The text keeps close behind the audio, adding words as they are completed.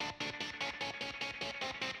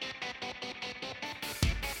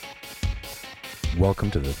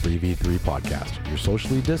Welcome to the 3v3 podcast, your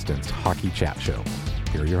socially distanced hockey chat show.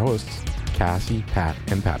 Here are your hosts, Cassie, Pat,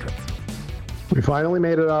 and Patrick. We finally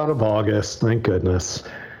made it out of August, thank goodness.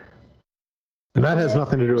 And that has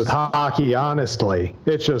nothing to do with hockey, honestly.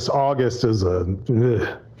 It's just August is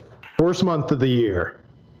a worst month of the year.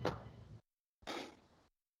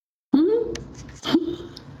 And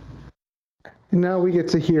now we get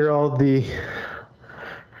to hear all the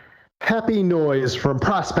happy noise from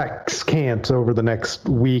prospects camps over the next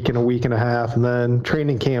week and a half, and then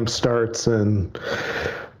training camp starts, and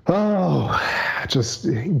just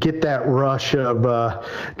get that rush of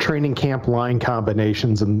training camp line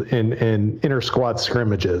combinations and inter squad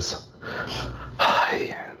scrimmages.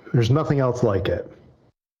 There's nothing else like it.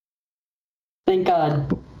 Thank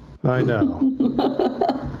God. I know.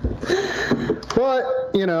 But,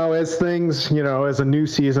 as things, as a new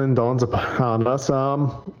season dawns upon us,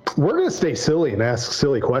 we're going to stay silly and ask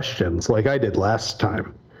silly questions like I did last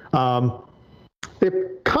time.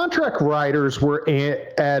 If contract riders were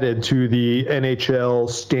added to the NHL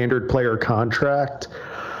standard player contract,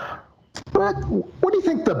 what do you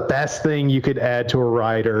think the best thing you could add to a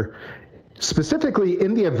rider, specifically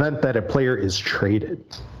in the event that a player is traded?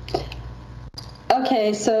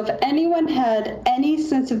 Okay, so if anyone had any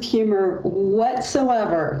sense of humor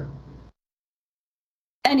whatsoever,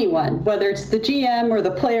 anyone, whether it's the GM or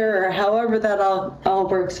the player or however that all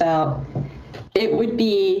works out, it would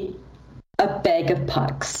be a bag of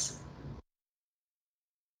pucks.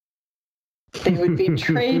 They would be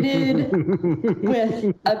traded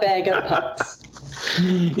with a bag of pucks.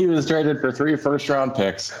 He was traded for 3 first-round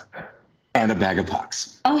picks and a bag of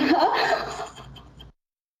pucks. Uh-huh.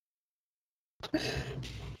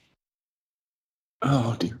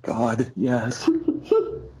 Oh, dear God, yes.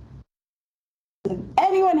 If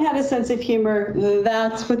anyone had a sense of humor,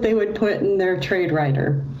 that's what they would put in their trade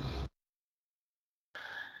rider.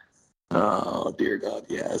 Oh, dear God,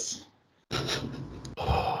 yes.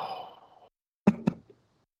 All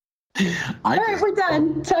right, we're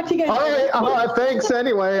done. Talk to you guys. All right, thanks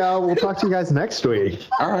anyway. We'll talk to you guys next week.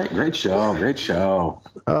 All right, great show.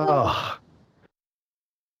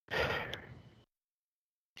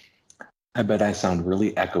 I bet I sound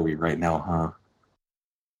really echoey right now, huh?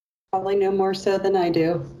 Probably no more so than I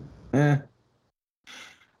do.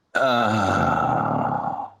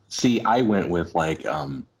 See, I went with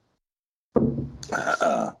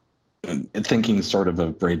thinking sort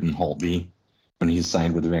of Braden Holtby when he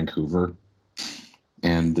signed with Vancouver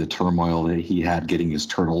and the turmoil that he had getting his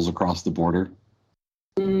turtles across the border.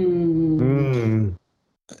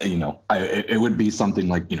 It would be something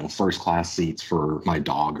like, first class seats for my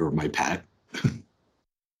dog or my pet.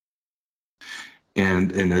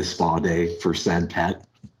 And a spa day for said pet.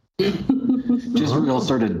 Just real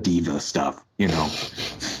sort of diva stuff, And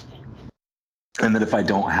then if I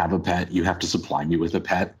don't have a pet, you have to supply me with a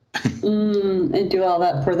pet. And do all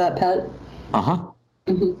that for that pet? Uh-huh.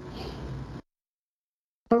 Mm-hmm.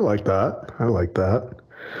 I like that.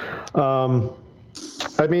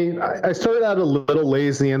 I started out a little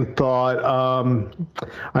lazy and thought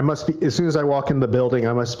I must be, as soon as I walk in the building,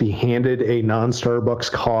 I must be handed a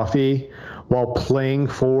non-Starbucks coffee while playing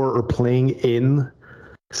for or playing in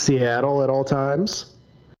Seattle at all times.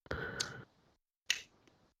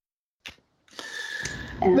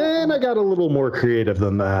 Then I got a little more creative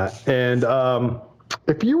than that. And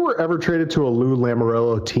if you were ever traded to a Lou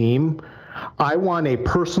Lamoriello team, I want a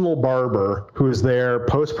personal barber who is there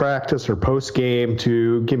post-practice or post-game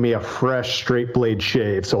to give me a fresh straight blade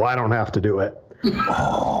shave so I don't have to do it.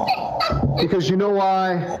 Because you know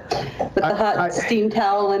why? With the hot steam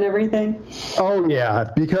towel and everything? Oh, yeah,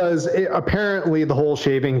 because apparently the whole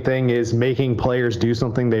shaving thing is making players do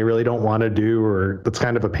something they really don't want to do or that's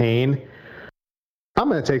kind of a pain. I'm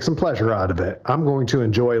going to take some pleasure out of it. I'm going to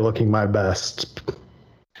enjoy looking my best.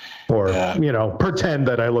 Or, pretend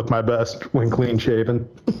that I look my best when clean shaven.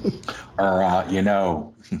 Or,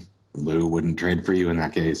 Lou wouldn't trade for you in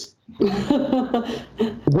that case.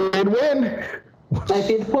 Win-win. Might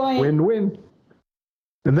be the point. Win-win.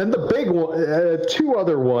 And then the big one, 2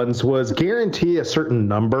 other ones was guarantee a certain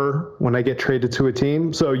number when I get traded to a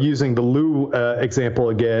team. So using the Lou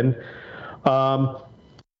example again,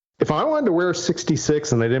 if I wanted to wear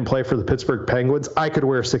 66 and I didn't play for the Pittsburgh Penguins, I could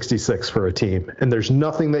wear 66 for a team. And there's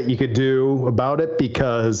nothing that you could do about it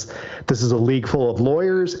because this is a league full of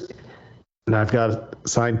lawyers and I've got a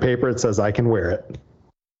signed paper that says I can wear it.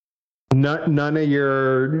 None of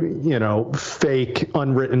your, fake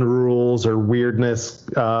unwritten rules or weirdness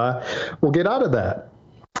will get out of that.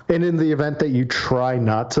 And in the event that you try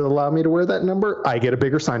not to allow me to wear that number, I get a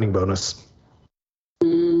bigger signing bonus.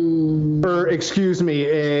 Or, excuse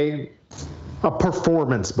me, a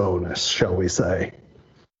performance bonus, shall we say?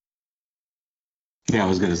 Yeah, I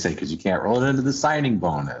was going to say, because you can't roll it into the signing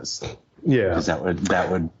bonus. Yeah, because that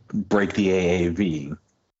would break the AAV.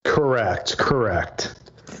 Correct.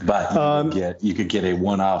 But you could get a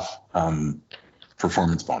one-off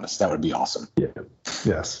performance bonus. That would be awesome. Yeah.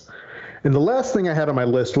 Yes. And the last thing I had on my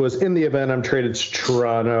list was, in the event I'm traded to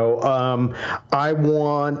Toronto, I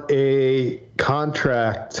want a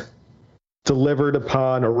contract delivered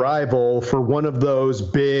upon arrival for one of those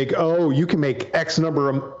big, you can make X number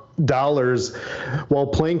of dollars while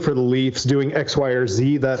playing for the Leafs doing X, Y, or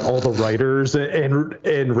Z that all the writers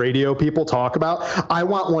and radio people talk about. I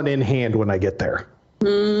want one in hand when I get there.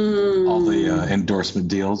 All the endorsement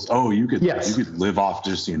deals. Oh, you could live off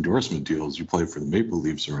just the endorsement deals. You play for the Maple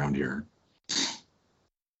Leafs around here.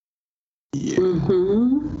 Yeah.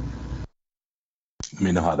 Mm-hmm. Let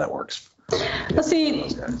me know how that works. Well, see,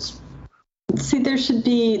 there should,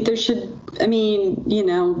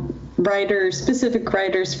 specific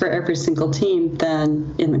writers for every single team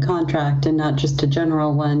then in the contract, and not just a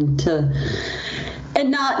general one and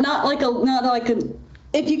not like a,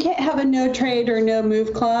 if you can't have a no trade or no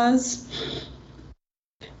move clause,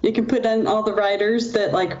 you can put in all the writers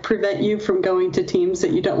that like prevent you from going to teams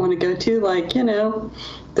that you don't want to go to, like,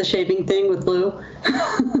 the shaving thing with Lou.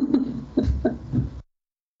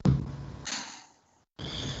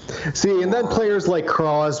 See, and then players like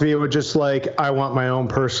Crosby would just I want my own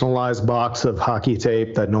personalized box of hockey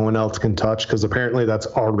tape that no one else can touch, because apparently that's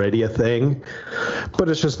already a thing, but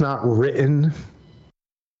it's just not written.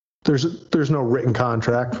 There's no written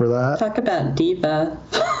contract for that. Talk about diva.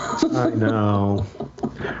 I know.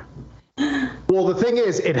 Well, the thing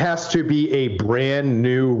is, it has to be a brand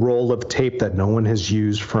new roll of tape that no one has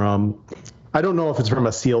used from, I don't know if it's from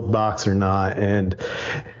a sealed box or not, and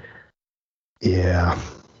yeah.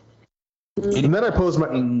 And then I pose my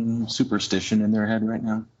superstition in their head right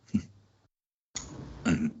now.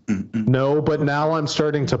 No, but now I'm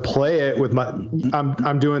starting to play it with my.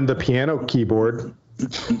 I'm doing the piano keyboard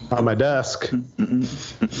on my desk.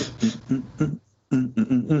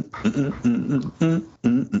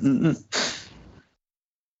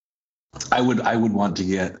 I would want to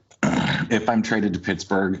get, if I'm traded to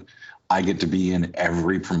Pittsburgh, I get to be in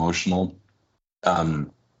every promotional.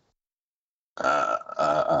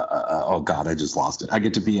 Oh God, I just lost it. I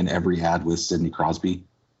get to be in every ad with Sidney Crosby,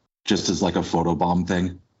 just as like a photobomb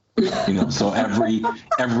thing. So every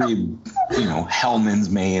Hellman's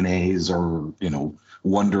mayonnaise or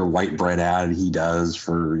Wonder white bread ad he does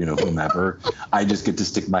for whomever, I just get to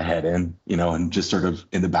stick my head in, and just sort of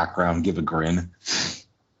in the background give a grin.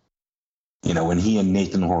 When he and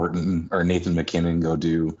Nathan Horton or Nathan McKinnon go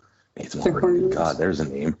do Nathan Horton, God, there's a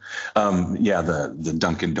name. The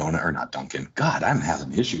Dunkin' Donut, or not Dunkin'. God, I'm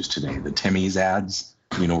having issues today. The Timmy's ads,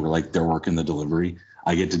 where they're working the delivery.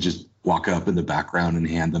 I get to just walk up in the background and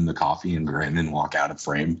hand them the coffee and grin and walk out of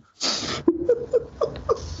frame.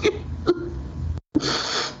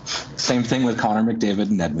 Same thing with Connor McDavid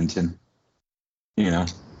in Edmonton.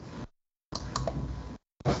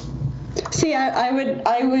 See, I would.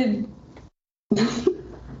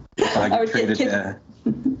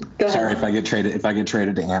 If I get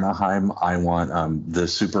traded to Anaheim, I want the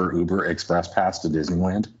Super Uber Express pass to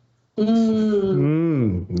Disneyland.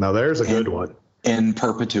 Now there's a good one. In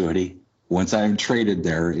perpetuity. Once I'm traded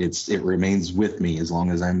there, it remains with me as long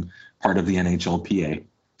as I'm part of the NHLPA.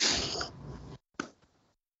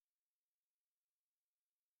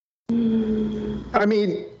 I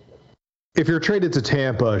mean, if you're traded to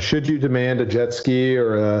Tampa, should you demand a jet ski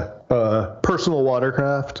or a personal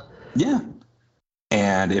watercraft? Yeah.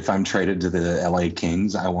 And if I'm traded to the LA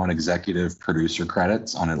Kings, I want executive producer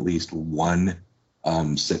credits on at least one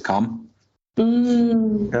sitcom.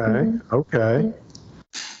 Okay.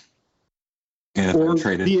 And if I'm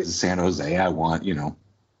traded to San Jose, I want,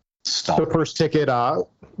 stuff. The first ticket out.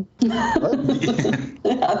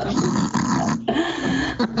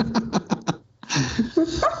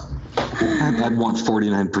 I'd want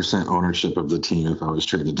 49% ownership of the team if I was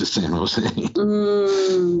traded to San Jose.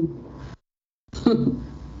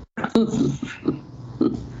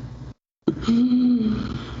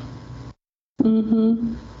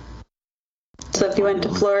 So if you went to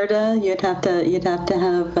Florida, you'd have to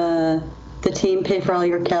have the team pay for all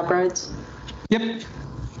your cab rides. Yep.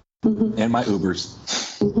 And my Ubers.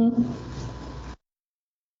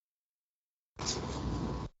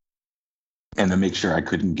 And to make sure I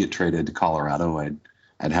couldn't get traded to Colorado,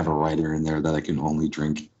 I'd have a writer in there that I can only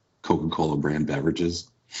drink Coca-Cola brand beverages.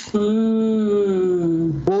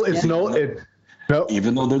 Well, it's no.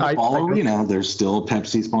 Even though they're the Ball Arena, they're still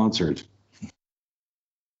Pepsi sponsored.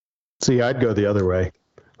 See, I'd go the other way.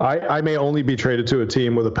 I may only be traded to a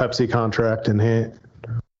team with a Pepsi contract in hand.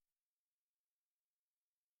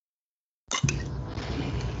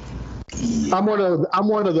 I'm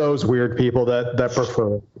one of those weird people that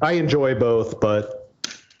prefer. I enjoy both, but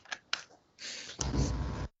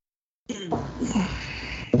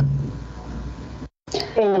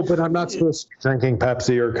but I'm not supposed to be drinking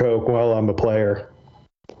Pepsi or Coke while I'm a player.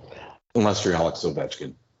 Unless you're Alex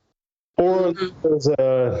Ovechkin. Or there's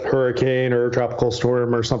a hurricane or a tropical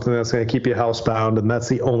storm or something that's going to keep you housebound, and that's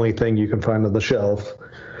the only thing you can find on the shelf.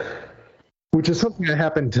 Which is something that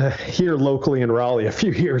happened here locally in Raleigh a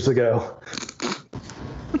few years ago.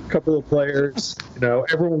 A couple of players,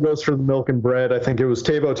 everyone goes for the milk and bread. I think it was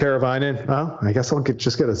Teuvo Teravainen. Well, I guess I'll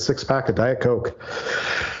just get a 6-pack of Diet Coke.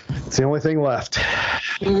 It's the only thing left.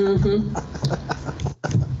 Mm-hmm.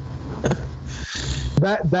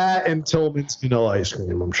 That and Tillman's vanilla ice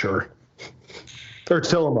cream, I'm sure. Or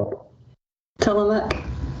Tillamook. Tillamook.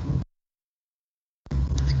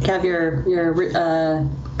 Have your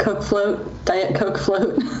Coke float, Diet Coke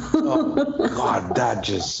float. Oh, God, that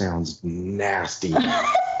just sounds nasty.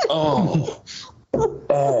 Oh,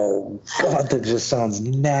 God, that just sounds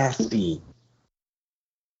nasty.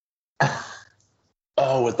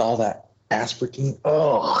 Oh, with all that aspartame.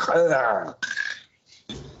 Oh,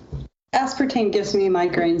 aspartame gives me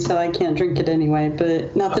migraine, so I can't drink it anyway,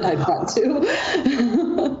 but not that I want to.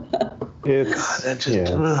 God, that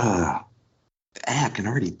just... I can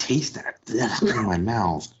already taste that in my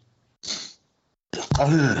mouth.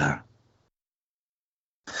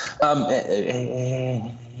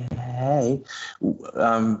 Hey,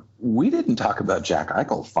 we didn't talk about Jack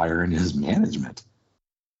Eichel firing his management.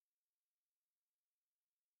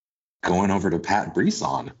 Going over to Pat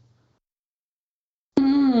Brisson.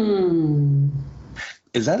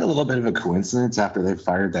 Is that a little bit of a coincidence after they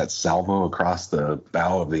fired that salvo across the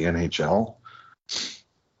bow of the NHL?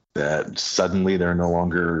 That suddenly they're no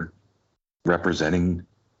longer representing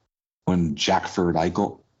one Jackford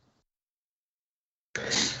Eichel?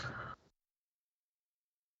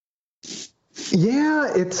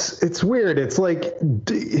 Yeah, it's weird. It's like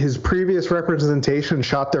his previous representation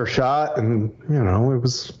shot their shot, and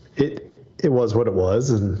it was what it was,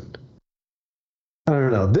 and I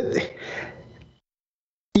don't know.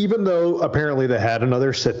 Even though apparently they had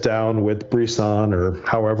another sit down with Brisson, or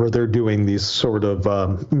however they're doing these sort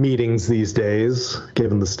of meetings these days,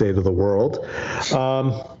 given the state of the world,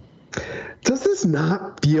 does this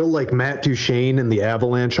not feel like Matt Duchene and the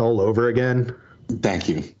Avalanche all over again? Thank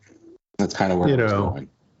you. That's kind of where I was going.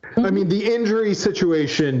 I mean, the injury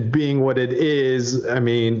situation being what it is, I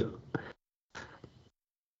mean,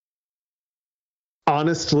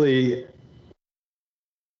 honestly,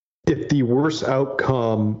 if the worst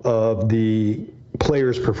outcome of the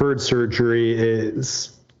player's preferred surgery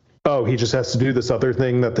is, he just has to do this other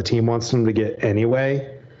thing that the team wants him to get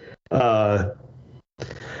anyway, I'm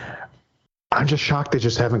just shocked they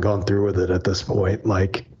just haven't gone through with it at this point.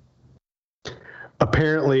 Like,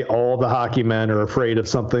 apparently all the hockey men are afraid of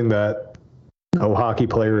something that no hockey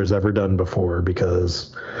player has ever done before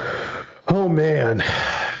because, oh man,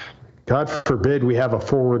 God forbid we have a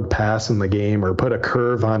forward pass in the game or put a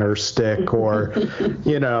curve on our stick or,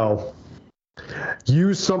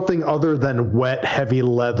 use something other than wet, heavy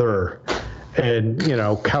leather and,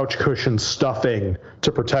 couch cushion stuffing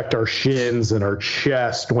to protect our shins and our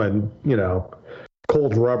chest when,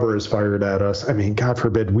 cold rubber is fired at us. I mean, God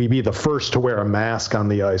forbid we be the first to wear a mask on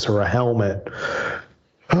the ice or a helmet.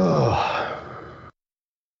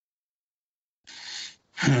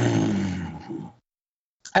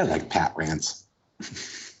 I like Pat rants.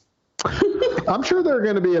 I'm sure there are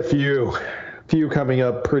going to be a few coming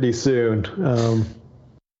up pretty soon.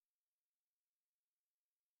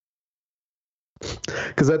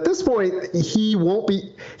 Because at this point, he's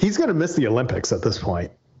going to miss the Olympics at this point.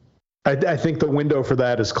 I think the window for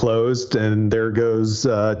that is closed, and there goes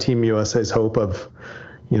Team USA's hope of,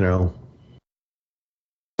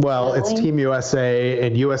 it's Team USA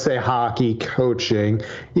and USA Hockey coaching.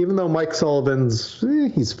 Even though Mike Sullivan's,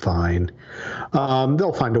 he's fine.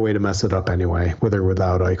 They'll find a way to mess it up anyway, with or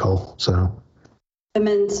without Eichel. So, the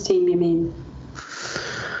men's team, you mean?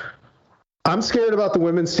 I'm scared about the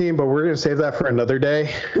women's team, but we're going to save that for another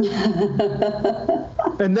day.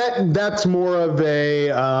 And that's more of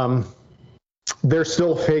a they're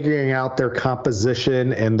still figuring out their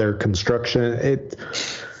composition and their construction.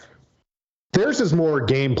 Theirs is more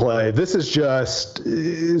gameplay. This is just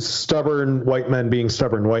stubborn white men being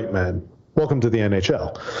stubborn white men. Welcome to the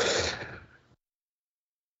NHL.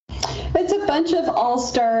 It's a bunch of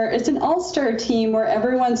it's an all-star team where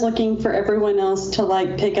everyone's looking for everyone else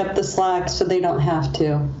to pick up the slack so they don't have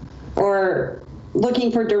to. Or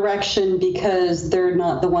looking for direction because they're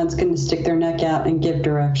not the ones going to stick their neck out and give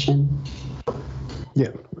direction. Yeah.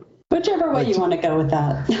 Whichever way you want to go with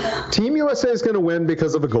that. Team USA is going to win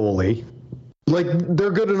because of a goalie. Like,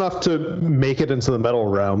 they're good enough to make it into the medal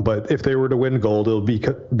round, but if they were to win gold, it'll be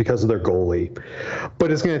because of their goalie. But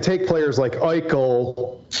it's going to take players like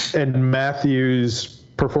Eichel and Matthews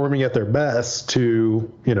performing at their best to,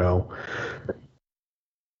 you know,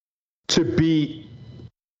 to beat.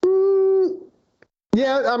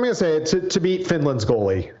 Yeah, I'm going to say it, to beat Finland's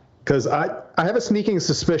goalie. Because I have a sneaking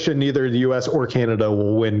suspicion neither the U.S. or Canada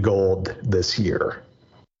will win gold this year.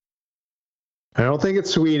 I don't think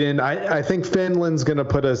it's Sweden. I think Finland's going to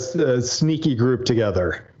put a sneaky group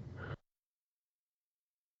together.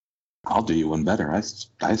 I'll do you one better. I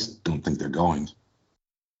don't think they're going.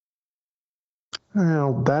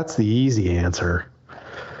 Well, that's the easy answer.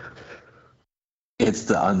 It's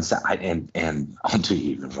the and I'll do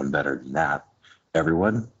you even one better than that.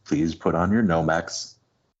 Everyone, please put on your Nomex.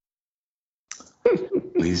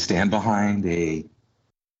 Please stand behind a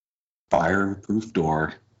fireproof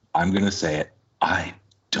door. I'm going to say it. I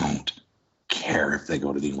don't care if they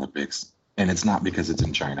go to the Olympics. And it's not because it's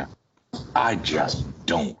in China. I just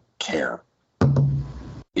don't care.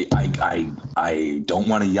 I don't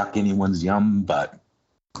want to yuck anyone's yum, but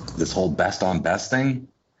this whole best on best thing,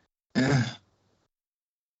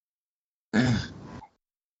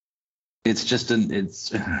 it's just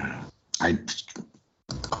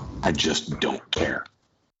I just don't care.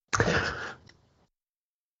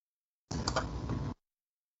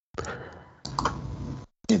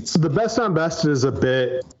 It's the best on best is a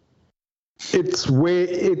bit. It's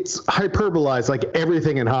hyperbolized, like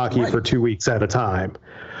everything in hockey, right, for 2 weeks at a time.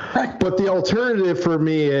 Right. But the alternative for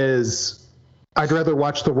me is I'd rather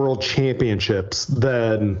watch the World Championships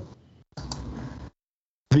than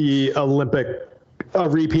the a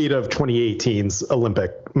repeat of 2018's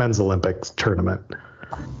men's Olympics tournament.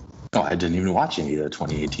 Oh, I didn't even watch any of the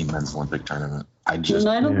 2018 men's Olympic tournament. I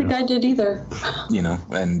don't think I did either. You know,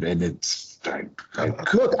 and it's.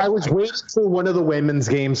 Look, I was waiting for one of the women's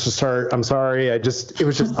games to start. I'm sorry. It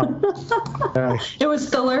was just. It was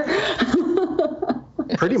filler.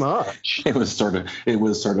 Pretty much. It was sort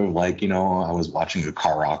of like, you know, I was watching a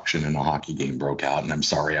car auction and a hockey game broke out, and I'm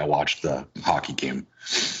sorry I watched the hockey game.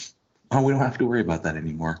 Oh, we don't have to worry about that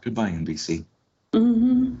anymore. Goodbye, NBC.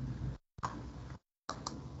 Mm-hmm.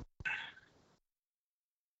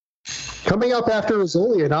 Coming up after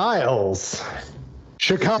Rizzoli and Isles,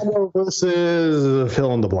 Chicago versus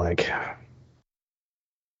fill in the blank.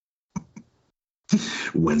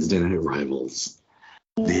 Wednesday night rivals,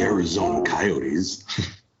 the Arizona Coyotes.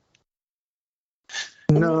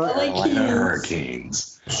 No, Carolina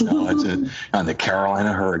Hurricanes. And the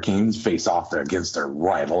Carolina Hurricanes face off against their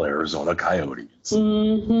rival Arizona Coyotes.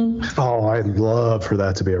 Mm-hmm. Oh, I'd love for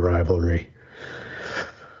that to be a rivalry.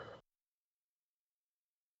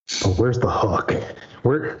 But where's the hook?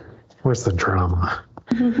 Where's the drama?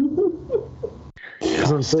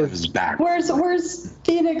 It all stems back. Where's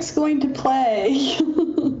Phoenix going to play?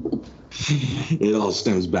 It all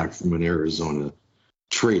stems back from when Arizona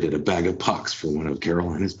traded a bag of pucks for one of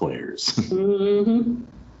Carolina's players. Mm-hmm.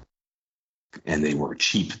 And they were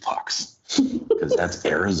cheap pucks because that's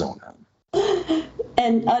Arizona.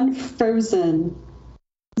 And unfrozen.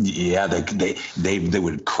 Yeah, they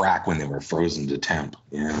would crack when they were frozen to temp.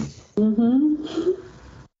 Yeah. Mm-hmm.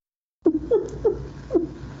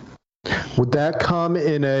 Would that come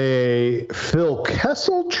in a Phil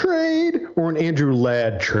Kessel trade or an Andrew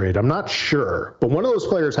Ladd trade? I'm not sure, but one of those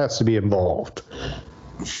players has to be involved.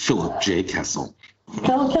 Philip J. Kessel.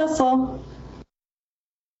 Phil Kessel.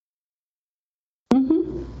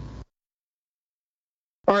 Mm-hmm.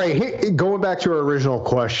 All right, going back to our original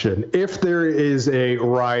question, if there is a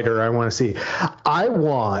rider I want to see,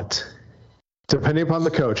 depending upon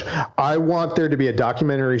the coach, I want there to be a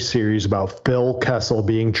documentary series about Phil Kessel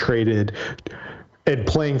being traded and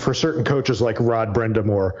playing for certain coaches like Rod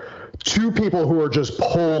Brindamore, two people who are just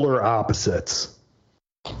polar opposites.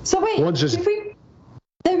 So wait,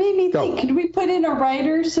 that made me think, could we put in a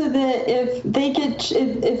rider so that if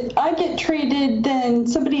I get traded, then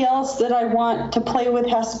somebody else that I want to play with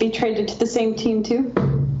has to be traded to the same team too?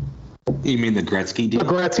 You mean the Gretzky deal? The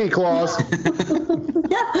Gretzky clause.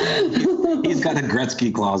 Yeah. He's got a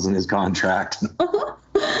Gretzky clause in his contract.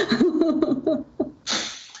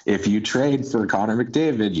 If you trade for Connor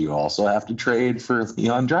McDavid, you also have to trade for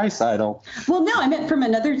Leon Draisaitl. Well, no, I meant from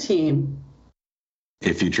another team.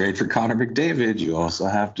 If you trade for Connor McDavid, you also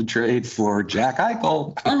have to trade for Jack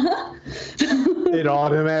Eichel. It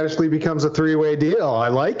automatically becomes a three-way deal. I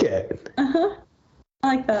like it.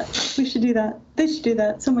 I like that. We should do that. They should do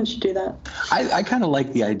that. Someone should do that. I kind of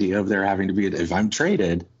like the idea of there having to be, if I'm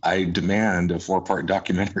traded, I demand a 4-part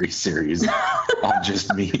documentary series on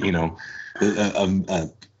just me,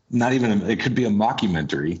 not even, it could be a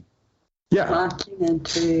mockumentary. Yeah.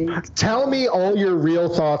 Documentary. Tell me all your real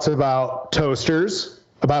thoughts about toasters,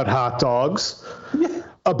 about hot dogs,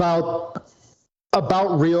 about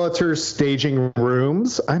realtors staging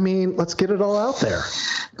rooms. I mean, let's get it all out there.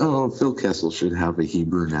 Oh, Phil Kessel should have a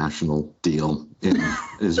Hebrew National deal in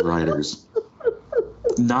his writers.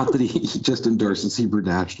 Not that he just endorses Hebrew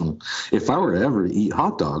National. If I were to ever eat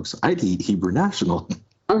hot dogs, I'd eat Hebrew National.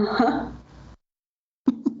 Uh-huh.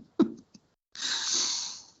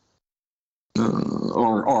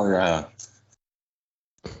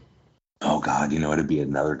 Oh God, it'd be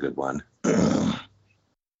another good one.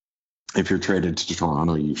 If you're traded to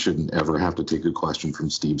Toronto, you shouldn't ever have to take a question from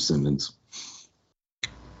Steve Simmons.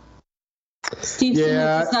 Steve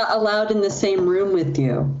Simmons is not allowed in the same room with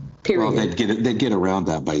you. Period. Well, they'd get around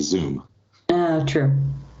that by Zoom. True.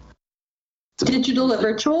 Digital or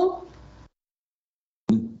virtual?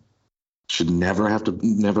 Should never have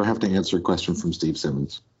to answer a question from Steve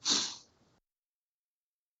Simmons.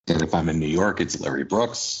 And if I'm in New York, it's Larry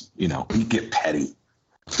Brooks. You get petty.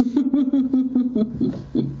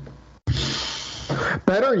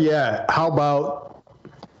 Better yet, how about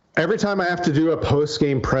every time I have to do a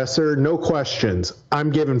post-game presser, no questions.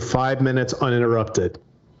 I'm given 5 minutes uninterrupted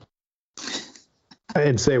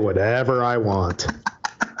and say whatever I want.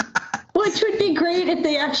 Which would be great if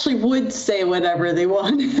they actually would say whatever they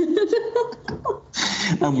wanted.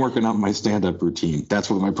 I'm working on my stand-up routine. That's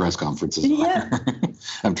what my press conferences are. Yeah.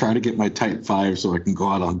 I'm trying to get my Type 5 so I can go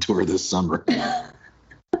out on tour this summer.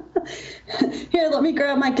 Here, let me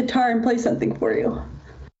grab my guitar and play something for you.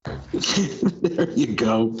 There you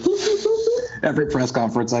go. Every press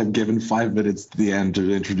conference, I've given 5 minutes to the end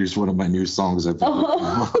to introduce one of my new songs.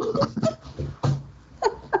 No,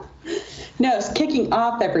 it's kicking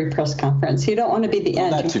off every press conference. You don't want to be the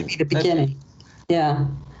end. You want to be the beginning. Yeah.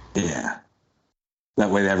 Yeah. That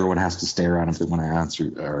way everyone has to stay around if they want to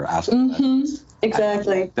answer or ask. Mm-hmm.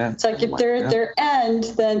 Exactly. It's like if they're at their end,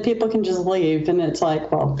 then people can just leave. And it's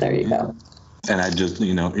like, well, there you go. And I just,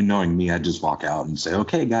 knowing me, I just walk out and say,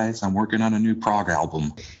 okay, guys, I'm working on a new prog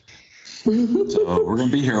album. So we're going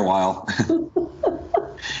to be here a while.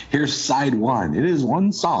 Here's side 1. It is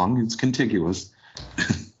one song. It's contiguous.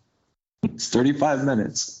 It's 35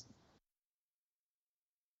 minutes.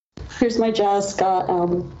 Here's my jazz ska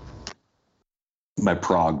album. My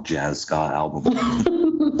prog jazz ska album.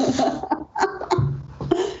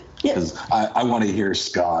 Because I want to hear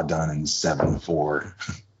ska done in 7/4.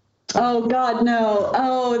 Oh God, no!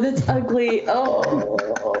 Oh, that's ugly. Oh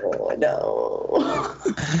no!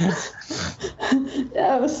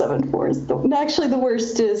 Yeah, 7/4 is actually the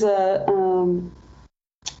worst is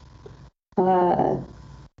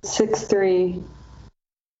 6/3.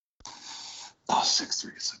 Oh,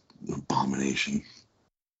 6/3 is an abomination.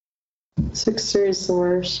 6/3 is the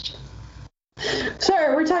worst.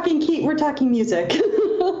 Sorry, we're talking music.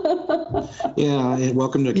 Yeah,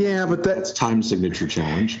 welcome to but that's time signature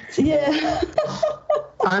challenge. Yeah.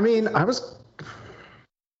 I'm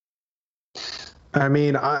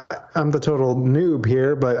the total noob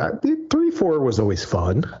here, but 3/4 was always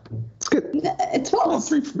fun. It's good. It's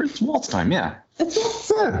waltz. It's waltz time, yeah.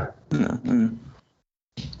 It's waltz. Yeah.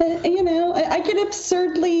 I get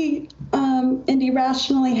absurdly and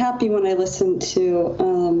irrationally happy when I listen to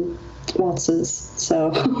waltzes.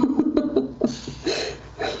 So.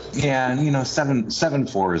 Yeah,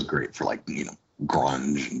 7/4 is great for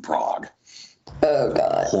grunge and prog. Oh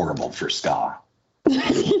God. Horrible for ska.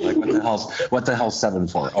 Like what the hell's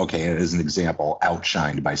 7/4? Okay, as an example,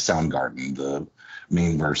 Outshined by Soundgarden. The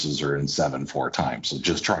main verses are in 7/4 time, so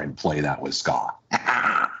just try and play that with ska.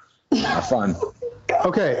 Have fun.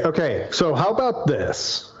 Okay. So how about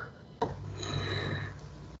this?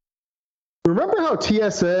 Remember how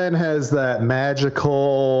TSN has that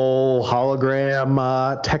magical hologram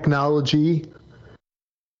technology?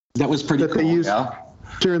 That was pretty cool. They used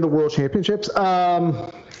during the World Championships.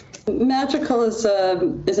 Magical is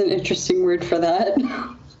an interesting word for that.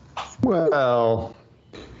 Well.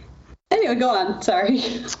 Anyway, go on. Sorry.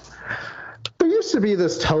 There used to be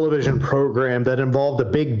this television program that involved a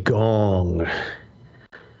big gong.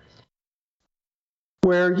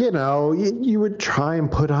 Where, you would try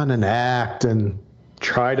and put on an act and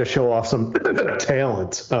try to show off some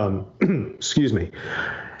talent. Excuse me.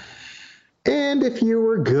 And if you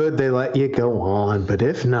were good, they let you go on. But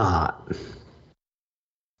if not,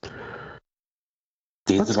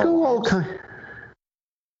 let's go all kind.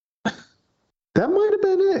 That might have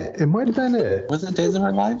been it. It might have been it. Was it Days of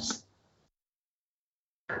Our Lives?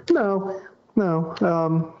 No.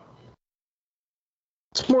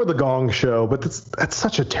 It's more The Gong Show, but that's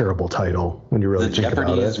such a terrible title when you really The think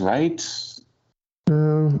Jeopardy about is it. right.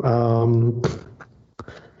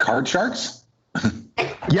 Card Sharks?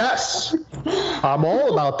 Yes, I'm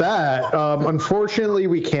all about that. Unfortunately,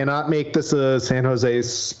 we cannot make this a San Jose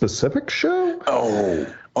specific show.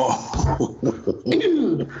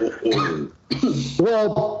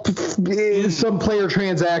 Well, some player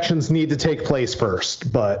transactions need to take place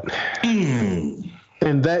first, but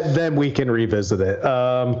and then we can revisit it.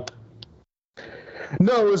 No,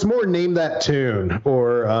 it was more name that tune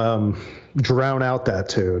or drown out that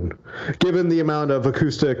tune, given the amount of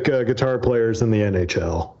acoustic guitar players in the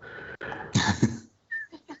NHL.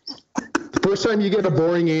 The first time you get a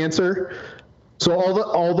boring answer, so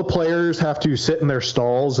all the players have to sit in their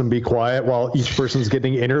stalls and be quiet while each person's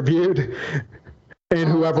getting interviewed, and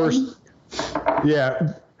whoever's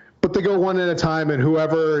but they go one at a time, and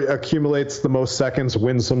whoever accumulates the most seconds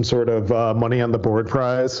wins some sort of money on the board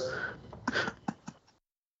prize.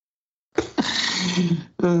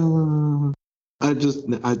 I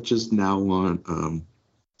just now want a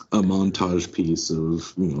montage piece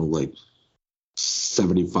of like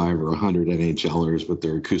 75 or 100 NHLers with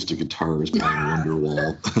their acoustic guitars playing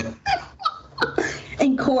Wonderwall.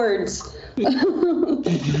 And chords.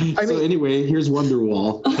 Anyway, here's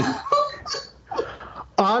Wonderwall.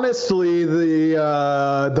 Honestly,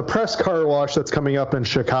 the press car wash that's coming up in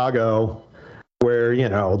Chicago, where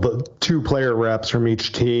the 2 player reps from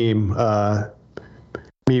each team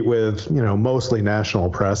meet with mostly national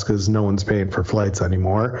press because no one's paying for flights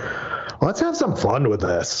anymore. Let's have some fun with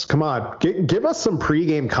this. Come on, give us some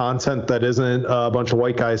pregame content that isn't a bunch of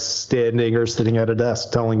white guys standing or sitting at a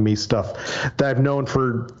desk telling me stuff that I've known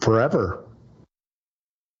for forever.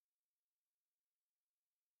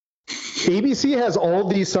 ABC has all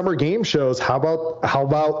these summer game shows. How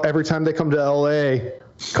about every time they come to LA, a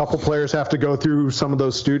couple players have to go through some of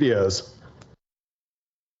those studios?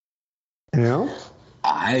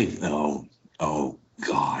 Oh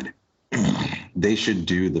God. They should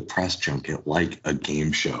do the press junket like a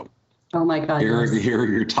game show. Oh my God. Here are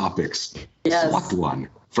your topics. Yes. Select one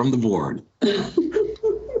from the board.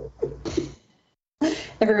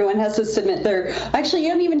 Everyone has to submit actually, you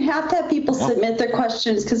don't even have to have people submit their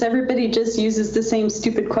questions because everybody just uses the same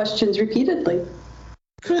stupid questions repeatedly.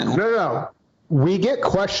 No. We get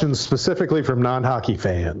questions specifically from non-hockey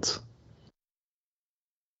fans.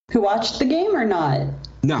 Who watched the game or not?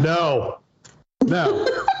 No.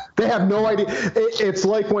 They have no idea. It's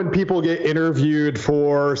like when people get interviewed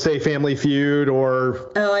for, say, Family Feud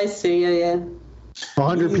or... Oh, I see. Yeah.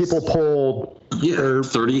 100 people polled. Yeah,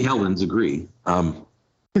 30 Helens agree.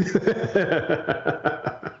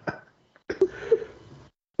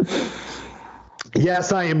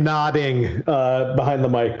 Yes, I am nodding behind the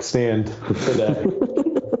mic stand today.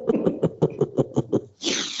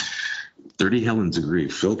 30 Helens agree.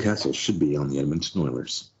 Phil Kessel should be on the Edmonton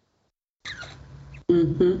Oilers.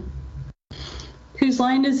 Mm-hmm. Whose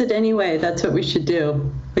line is it anyway? That's what we should do.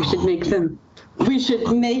 We should make them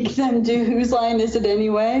do whose line is it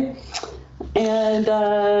anyway? And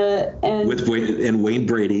with Wayne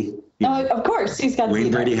Brady. Oh, of course, he's got to be there.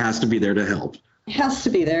 Wayne Brady has to be there to help. Has to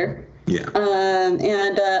be there. Yeah.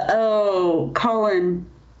 Colin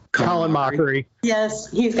Mockery. Yes,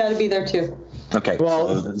 he's got to be there too. Okay.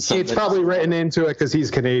 Well, so it's probably written into it because he's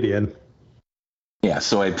Canadian. Yeah,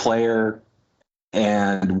 so a player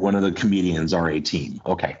and one of the comedians are a team.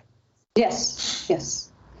 Okay. Yes.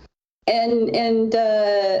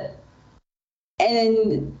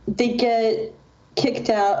 And they get kicked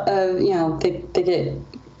out of,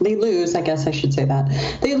 they lose, I guess I should say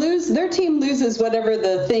that. They lose, their team loses whatever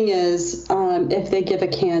the thing is if they give a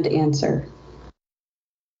canned answer.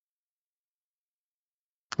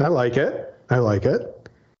 I like it.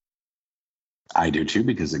 I do too,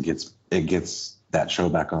 because it gets that show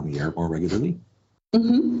back on the air more regularly.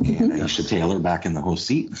 Mm-hmm. And Aisha Taylor back in the host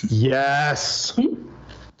seat. Yes. Mm-hmm.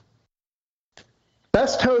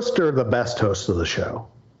 Best host or the best host of the show?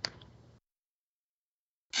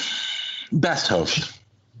 Best host.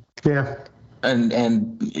 Yeah. And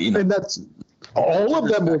and that's all of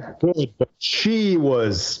them were good, but she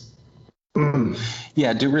was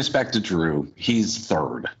Yeah, due respect to Drew, he's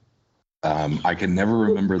third. I can never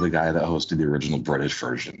remember the guy that hosted the original British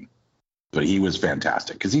version, but he was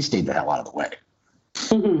fantastic because he stayed the hell out of the way.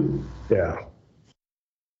 Mm-hmm. Yeah.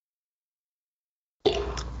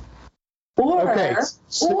 Or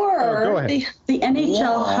go ahead. the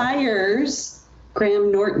NHL hires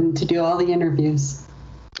Graham Norton to do all the interviews.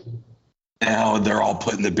 Now they're all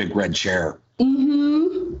put in the big red chair.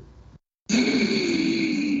 Mm-hmm.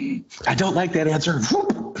 I don't like that answer.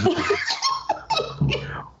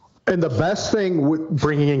 And the best thing with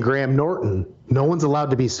bringing in Graham Norton, no one's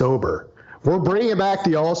allowed to be sober. We're bringing back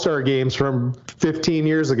the All-Star games from 15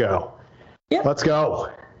 years ago. Yep. Let's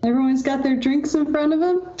go. Everyone's got their drinks in front of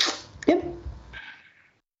them. Yep.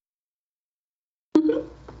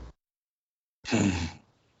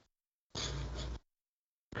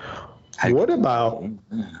 What about...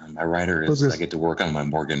 My writer is, I get to work on my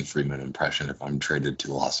Morgan Freeman impression if I'm traded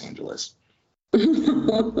to Los Angeles.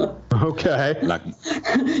 Okay. No.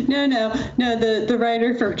 The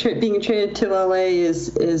writer for being traded to LA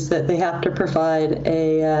is that they have to provide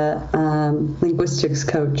a linguistics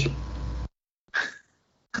coach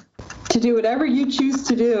to do whatever you choose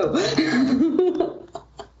to do.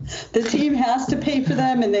 The team has to pay for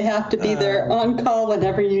them, and they have to be there on call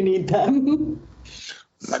whenever you need them.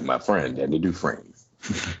 Like my friend Andy Dufresne.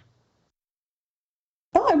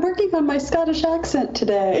 Oh, I'm working on my Scottish accent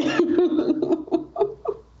today.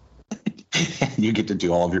 You get to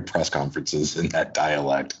do all of your press conferences in that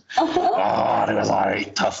dialect. Oh, there was a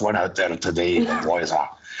tough one out there today. The boys are,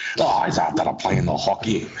 he's out there playing the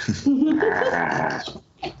hockey.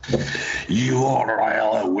 You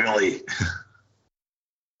are a Willie.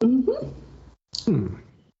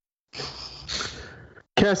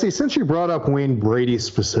 Cassie, since you brought up Wayne Brady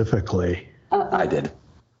specifically. I did.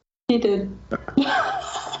 He did.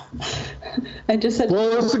 I just said.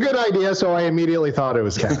 Well, it was a good idea, so I immediately thought it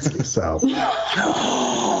was Cassie. So.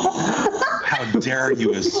 How dare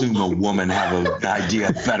you assume a woman have an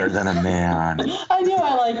idea better than a man? I knew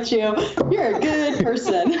I liked you. You're a good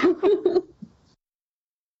person.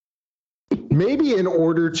 Maybe in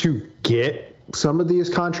order to get some of these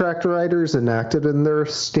contract riders enacted in their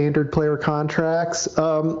standard player contracts,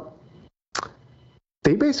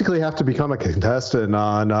 they basically have to become a contestant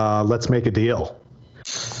on Let's Make a Deal.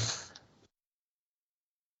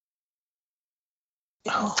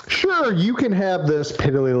 Sure, you can have this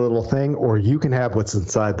piddly little thing, or you can have what's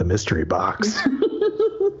inside the mystery box.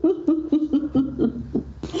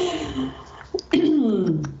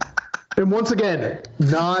 And once again,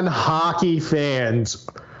 non-hockey fans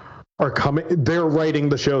are coming. They're writing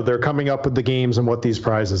the show. They're coming up with the games and what these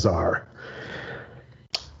prizes are.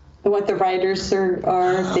 And what the writers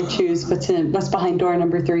are if they choose what's behind door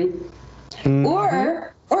number 3. Mm-hmm.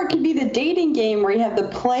 Or it could be the dating game where you have the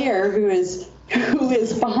player who is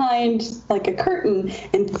behind like a curtain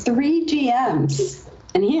and 3 GMs,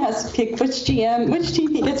 and he has to pick which team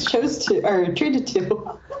he gets traded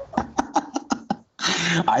to.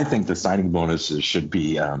 I think the signing bonuses should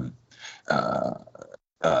be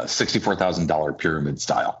 $64,000 pyramid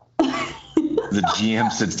style. The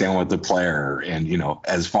GM sits down with the player, and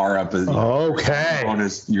as far up as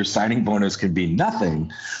your signing bonus can be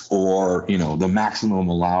nothing, or the maximum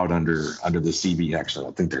allowed under the CBA. Actually, I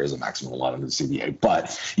don't think there is a maximum allowed under the CBA,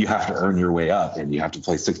 but you have to earn your way up, and you have to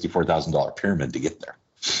play $64,000 pyramid to get there.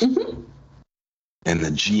 Mm-hmm. And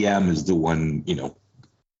the GM is the one, the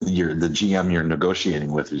GM you're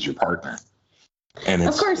negotiating with is your partner, and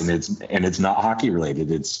it's, of course, and it's not hockey related.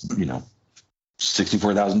 It's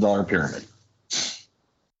 $64,000 pyramid.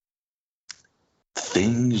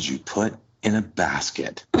 Things you put in a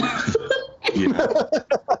basket. That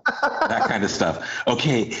kind of stuff.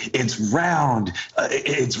 Okay, it's round.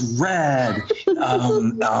 It's red. You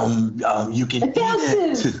can eat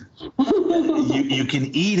it. You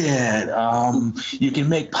can eat it. You can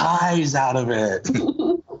make pies out of it.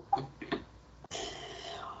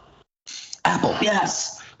 Apple,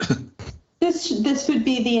 yes. This would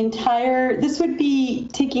be this would be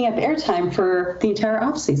taking up airtime for the entire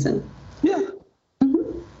off season. Yeah.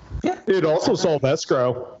 Mm-hmm. Yeah. It'd also solve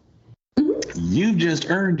escrow. Mm-hmm. You just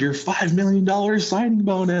earned your $5 million signing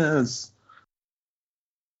bonus.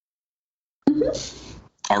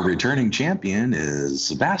 Mm-hmm. Our returning champion is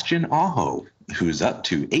Sebastian Aho, who's up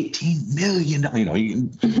to $18 million.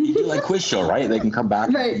 You do like quiz show, right? They can come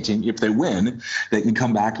back and continue. If they win, they can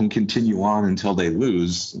come back and continue on until they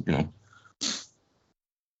lose,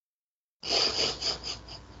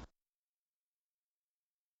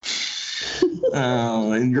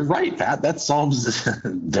 and you're right, Pat. That solves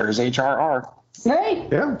there's HRR. Right.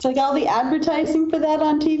 Yeah. It's like all the advertising for that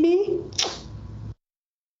on TV.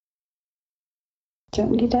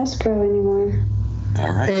 Don't need escrow anymore.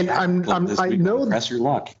 All right. And I know. Press your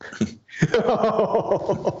luck.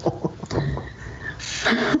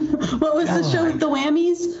 What was the show with the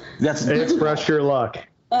whammies? That's Express Your Luck.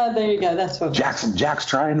 There you go. That's what. Jack's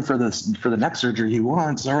trying for the neck surgery he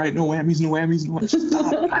wants. All right, no whammies, no whammies, no whammies.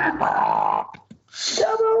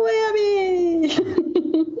 Double whammy.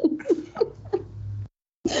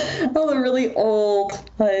 Oh, they're really old,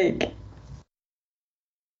 like,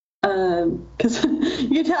 because you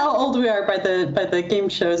can tell how old we are by the game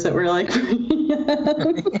shows that we're like.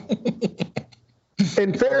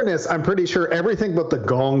 In fairness, I'm pretty sure everything but the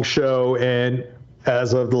Gong Show and,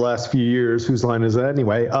 as of the last few years, Whose Line Is It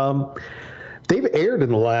Anyway? They've aired in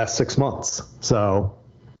the last 6 months. So.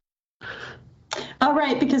 All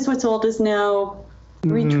right, because what's old is now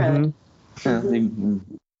retread.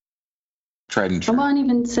 Tried and true. I won't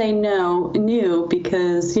even say new,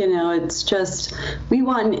 because, it's just, we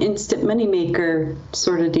want an instant moneymaker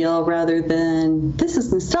sort of deal rather than this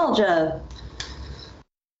is nostalgia.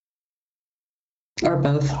 Or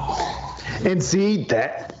both. And see,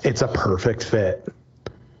 that it's a perfect fit.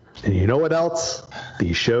 And you know what else?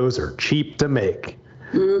 These shows are cheap to make.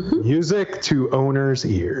 Mm-hmm. Music to owners'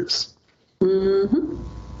 ears. Mm-hmm.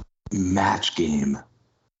 Match game.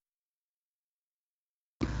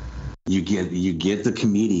 You get the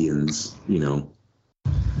comedians, in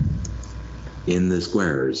the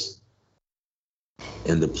squares,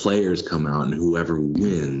 and the players come out, and whoever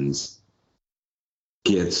wins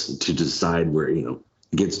gets to decide where, you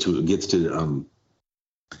get 2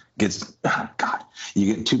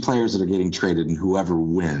 players that are getting traded, and whoever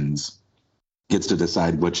wins gets to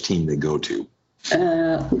decide which team they go to.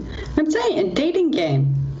 I'm saying a dating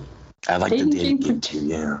game. I like the dating game too,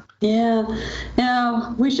 yeah. Yeah.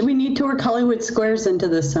 We need to work Hollywood Squares into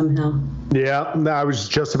this somehow. Yeah, I was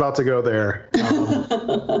just about to go there.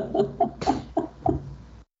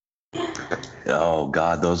 Oh,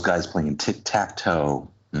 God, those guys playing tic-tac-toe.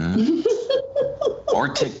 Or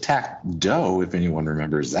tic-tac-doe, if anyone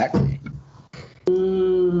remembers that game.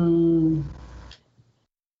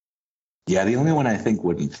 Yeah, the only one I think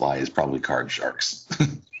wouldn't fly is probably Card Sharks.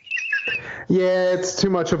 Yeah, it's too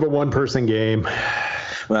much of a one-person game.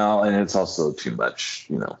 Well, and it's also too much,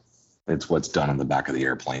 it's what's done on the back of the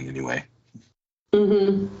airplane anyway.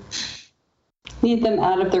 Mm-hmm. Need them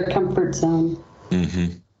out of their comfort zone.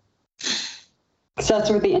 Mm-hmm. Because that's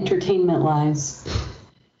where the entertainment lies.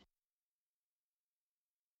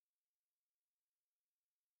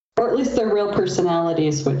 Or at least their real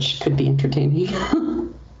personalities, which could be entertaining.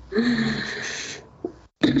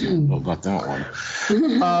 What about that one?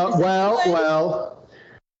 Well.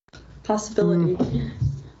 Possibility.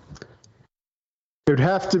 It would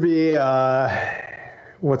have to be,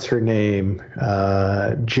 what's her name?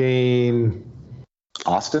 Jane.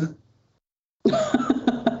 Austen?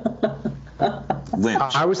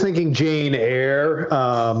 Lynch. I was thinking Jane Eyre.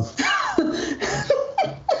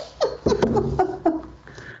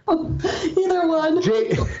 Either one.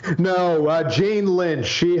 Jane Lynch.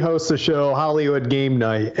 She hosts the show Hollywood Game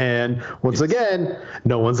Night, and once again,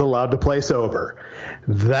 no one's allowed to play sober.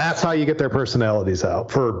 That's how you get their personalities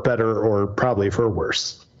out, for better or probably for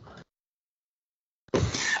worse.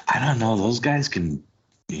 I don't know. Those guys can,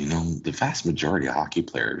 the vast majority of hockey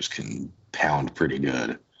players can pound pretty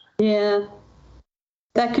good. Yeah.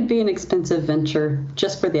 That could be an expensive venture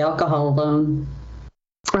just for the alcohol alone.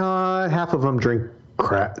 Half of them drink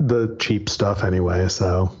crap, the cheap stuff anyway,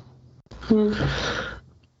 so.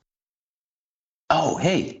 Oh,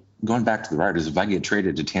 hey, going back to the Riders, if I get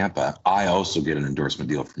traded to Tampa, I also get an endorsement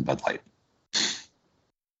deal from Bud Light.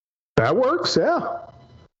 That works, yeah.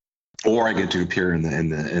 Or I get to appear in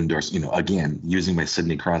the endorsement, again, using my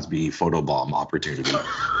Sidney Crosby photobomb opportunity.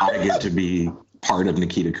 I get to be part of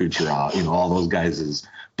Nikita Kucherov, all those guys'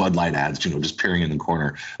 Bud Light ads, just peering in the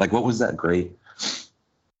corner. Like, what was that great?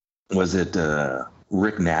 Was it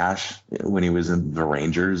Rick Nash when he was in the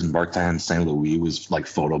Rangers and Martin St. Louis was like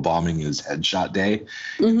photobombing his headshot day?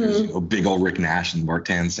 Mm-hmm. Big old Rick Nash and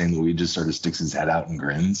Martin St. Louis just sort of sticks his head out and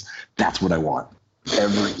grins. That's what I want.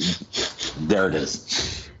 There it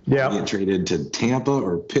is. Yeah. I get traded to Tampa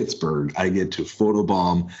or Pittsburgh. I get to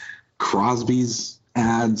photobomb Crosby's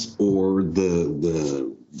ads or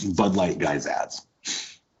the Bud Light guys' ads.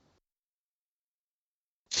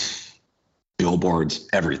 Billboards,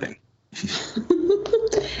 everything.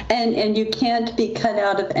 And you can't be cut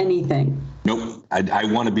out of anything. Nope. I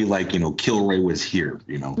want to be like, Kilroy was here,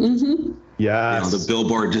 Mm-hmm. Yeah. The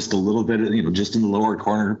billboard just a little bit, just in the lower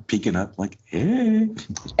corner, peeking up like, hey.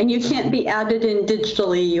 And you can't be added in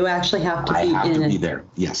digitally. You actually have to be in. I have to be there.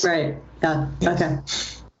 Yes. Right. Yeah. Yes.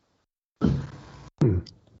 Okay. Mm-hmm.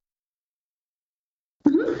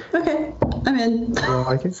 Okay. I'm in. Well,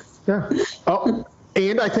 I can. Yeah. Oh,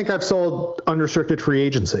 and I think I've sold unrestricted free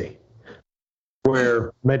agency,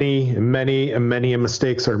 where many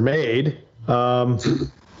mistakes are made.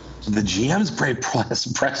 The GMs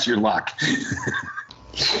press your luck.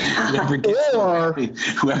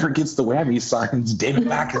 Whoever gets the whammy signs David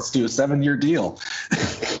Backes to a 7-year deal.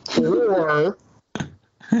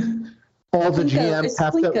 All the Plinko, GMs it's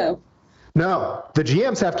have to. Plinko. No, the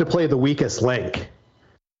GMs have to play the weakest link.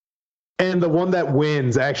 And the one that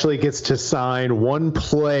wins actually gets to sign one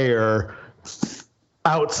player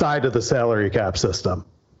outside of the salary cap system.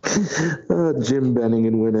 Jim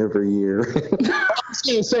Benningen win every year. I was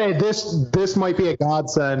going to say, this might be a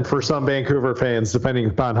godsend for some Vancouver fans, depending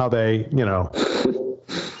upon how they, No,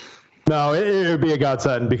 it would be a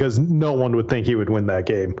godsend because no one would think he would win that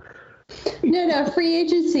game. No, free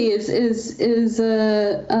agency is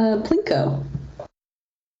Plinko.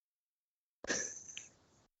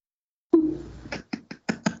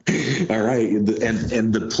 All right,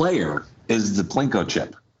 and the player is the Plinko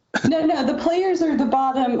chip. No, the players are the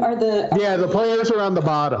bottom. The players are on the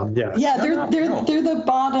bottom. Yeah. Yeah, they're the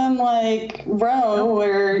bottom row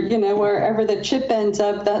where wherever the chip ends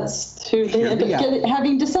up, that's who they end up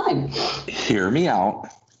having to sign. Hear me out.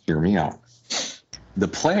 The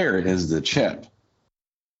player is the chip.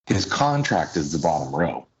 His contract is the bottom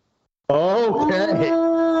row. Okay.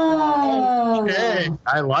 Oh. Okay.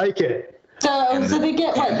 I like it. So they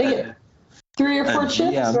get what? They get 3 or 4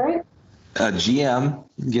 chips, right? A GM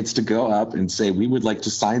gets to go up and say, we would like to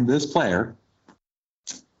sign this player.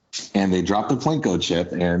 And they drop the Plinko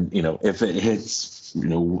chip. And, if it hits,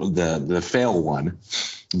 the fail one,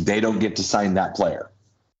 they don't get to sign that player.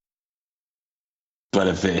 But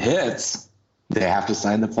if it hits, they have to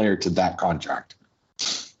sign the player to that contract.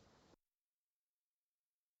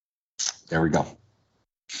 There we go.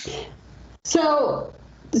 So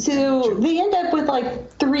they end up with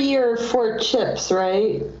 3 or 4 chips,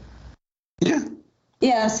 right? Yeah.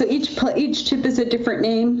 Yeah, so each chip is a different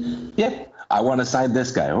name. Yeah. I want to sign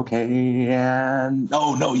this guy. Okay. And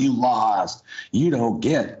no, you lost. You don't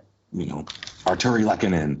get, Arturi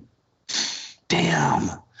Lehkonen. Damn.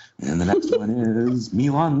 And the next one is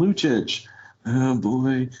Milan Lucic. Oh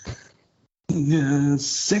boy.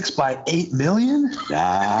 6 by $8 million.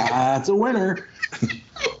 That's a winner.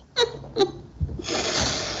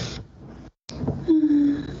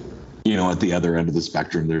 At the other end of the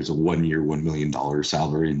spectrum, there's a 1-year, $1 million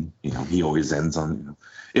salary, and he always ends on.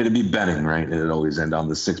 It'd be betting, right? It'd always end on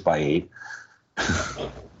the 6 by 8.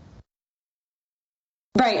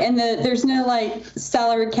 Right, and there's no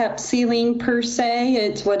salary cap ceiling per se.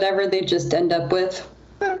 It's whatever they just end up with.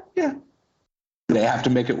 Yeah, they have to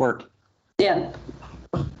make it work. Yeah.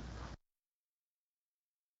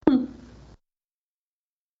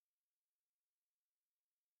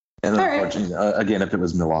 And unfortunately, again, if it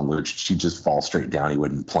was Milan Lucic, he'd just fall straight down. He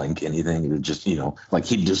wouldn't plink anything. It would just, he'd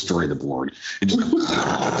destroy the board. He'd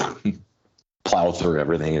just plow through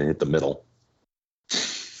everything and hit the middle.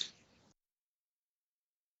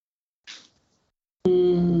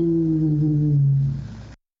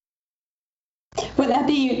 Would that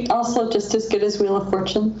be also just as good as Wheel of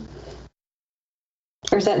Fortune?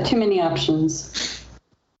 Or is that too many options?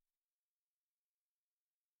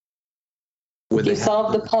 Would you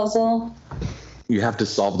solve the puzzle? You have to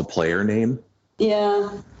solve the player name? Yeah.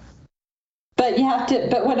 But you have to,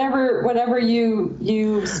 whatever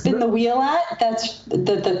you spin the wheel at, that's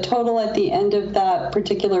the total at the end of that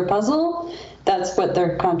particular puzzle, that's what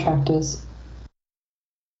their contract is.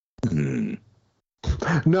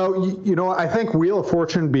 No, I think Wheel of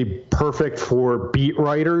Fortune would be perfect for beat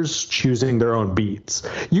writers choosing their own beats.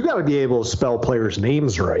 You got to be able to spell players'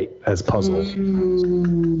 names right as puzzles.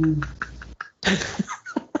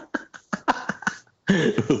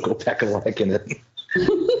 Go back and like in it.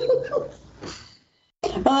 Oh,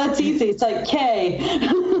 that's easy. It's like K.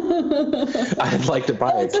 I'd like to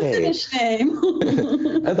buy a K. A Finnish name.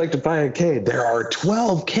 I'd like to buy a K. There are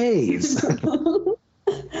 12 Ks.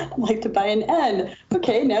 I'd like to buy an N.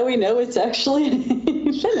 Okay, now we know it's actually a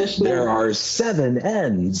Finnish name. There are 7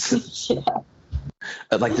 N's. Yeah.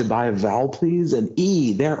 I'd like to buy a vowel, please. An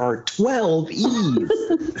E. There are 12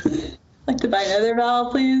 E's. Like to buy another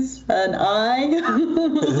vowel, please? An I?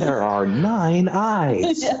 There are 9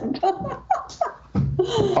 I's.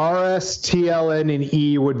 R, S, T, L, N, and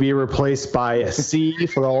E would be replaced by a C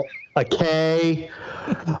for a K,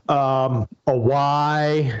 a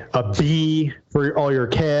Y, a B for all your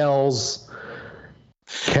Kales,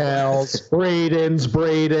 Bradens,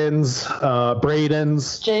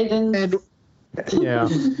 Jadens. And yeah.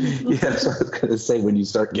 Yeah, so I was going to say, when you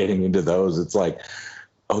start getting into those, it's like,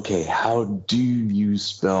 okay, how do you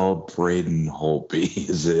spell Braden Holtby?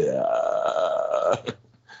 Is it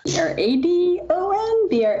B-R-A-D-O-N,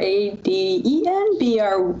 B-R-A-D-E-N,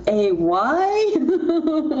 B-R-A-Y?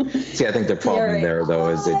 See, I think the problem there, though,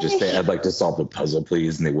 is they just say, I'd like to solve the puzzle,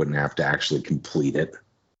 please, and they wouldn't have to actually complete it.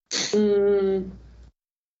 So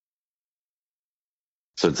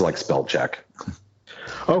it's like spell check.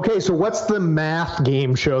 Okay, so what's the math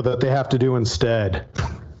game show that they have to do instead?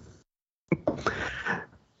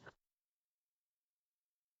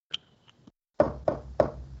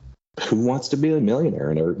 Who Wants to Be a Millionaire?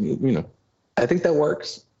 Or, you know, I think that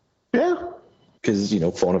works. Yeah. Because, you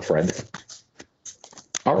know, phone a friend.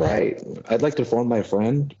 All right. I'd like to phone my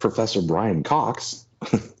friend, Professor Brian Cox.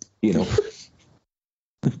 You know,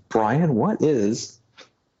 Brian, what is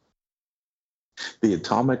the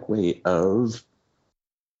atomic weight of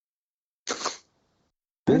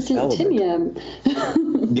this Argentinium.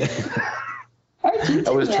 Yeah.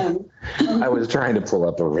 Argentinium. I was trying to pull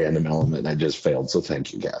up a random element and I just failed. So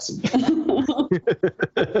thank you, Cassie.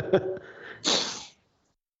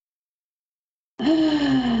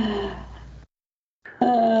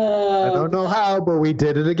 I don't know how, but we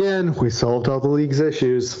did it again. We solved all the league's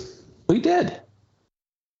issues. We did.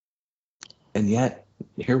 And yet,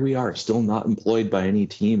 here we are, still not employed by any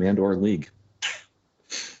team and or league.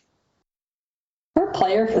 Or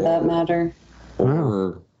player, for that matter.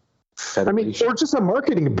 Or federation. or just a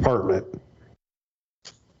marketing department.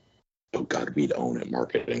 Oh, God, we'd own it,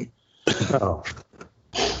 marketing. Oh.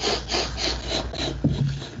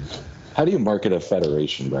 How do you market a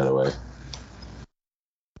federation, by the way?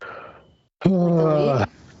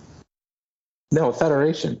 No, a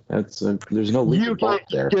federation. That's there's no legal block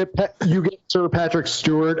there. You get Sir Patrick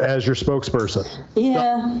Stewart as your spokesperson.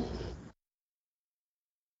 Yeah.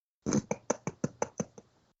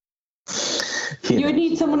 You would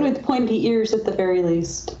need someone with pointy ears at the very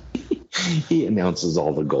least. He announces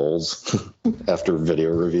all the goals after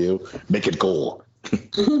video review. Make it goal.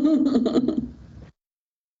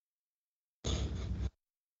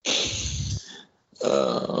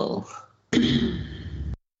 Oh.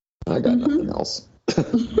 I got nothing else.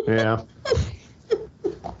 Yeah.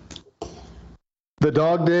 The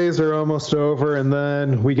dog days are almost over, and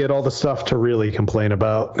then we get all the stuff to really complain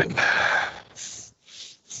about.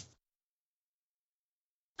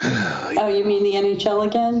 Oh, you mean the NHL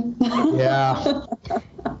again? Yeah.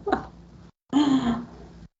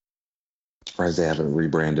 Surprised they haven't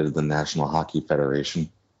rebranded the National Hockey Federation.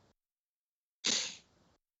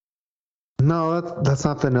 No, that's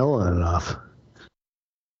not vanilla enough.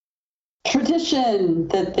 Tradition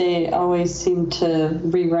that they always seem to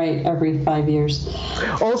rewrite every 5 years.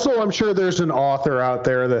 Also, I'm sure there's an author out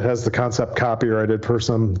there that has the concept copyrighted for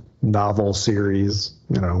some novel series,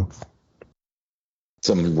 you know.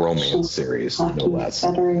 Some romance series, no Hockey less.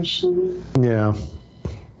 Federation. Yeah.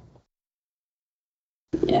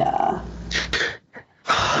 Yeah.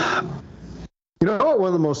 You know what one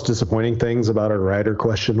of the most disappointing things about our writer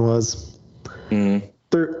question was?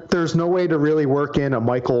 There's no way to really work in a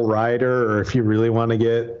Michael Ryder, or if you really want to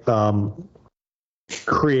get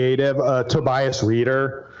creative, Tobias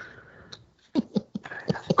Reeder.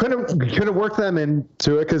 Couldn't work them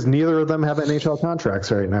into it because neither of them have NHL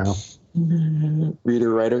contracts right now. Reader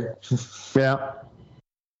writer. Yeah.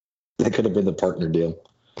 That could have been the partner deal.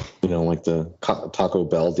 You know, like the Taco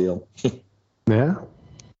Bell deal. Yeah.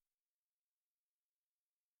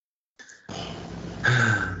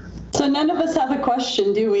 So none of us have a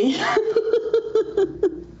question, do we?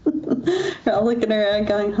 We're all looking around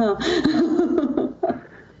going, huh?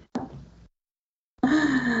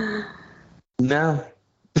 No.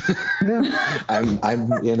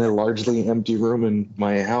 I'm in a largely empty room in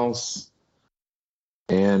my house,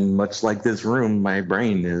 and much like this room, my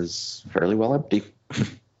brain is fairly well empty.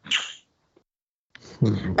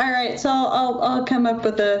 All right, so I'll come up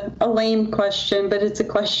with a lame question, but it's a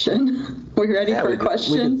question. We ready for a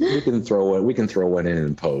question? We can throw one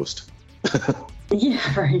in post.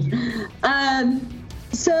 Yeah, right.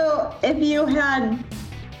 So if you had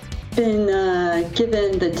been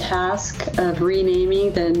given the task of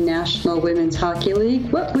renaming the National Women's Hockey League,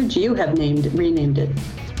 what would you have renamed it?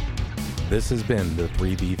 This has been the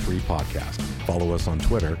 3v3 Podcast. Follow us on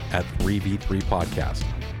Twitter at 3v3 Podcast.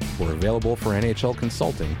 We're available for NHL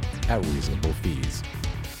consulting at reasonable fees.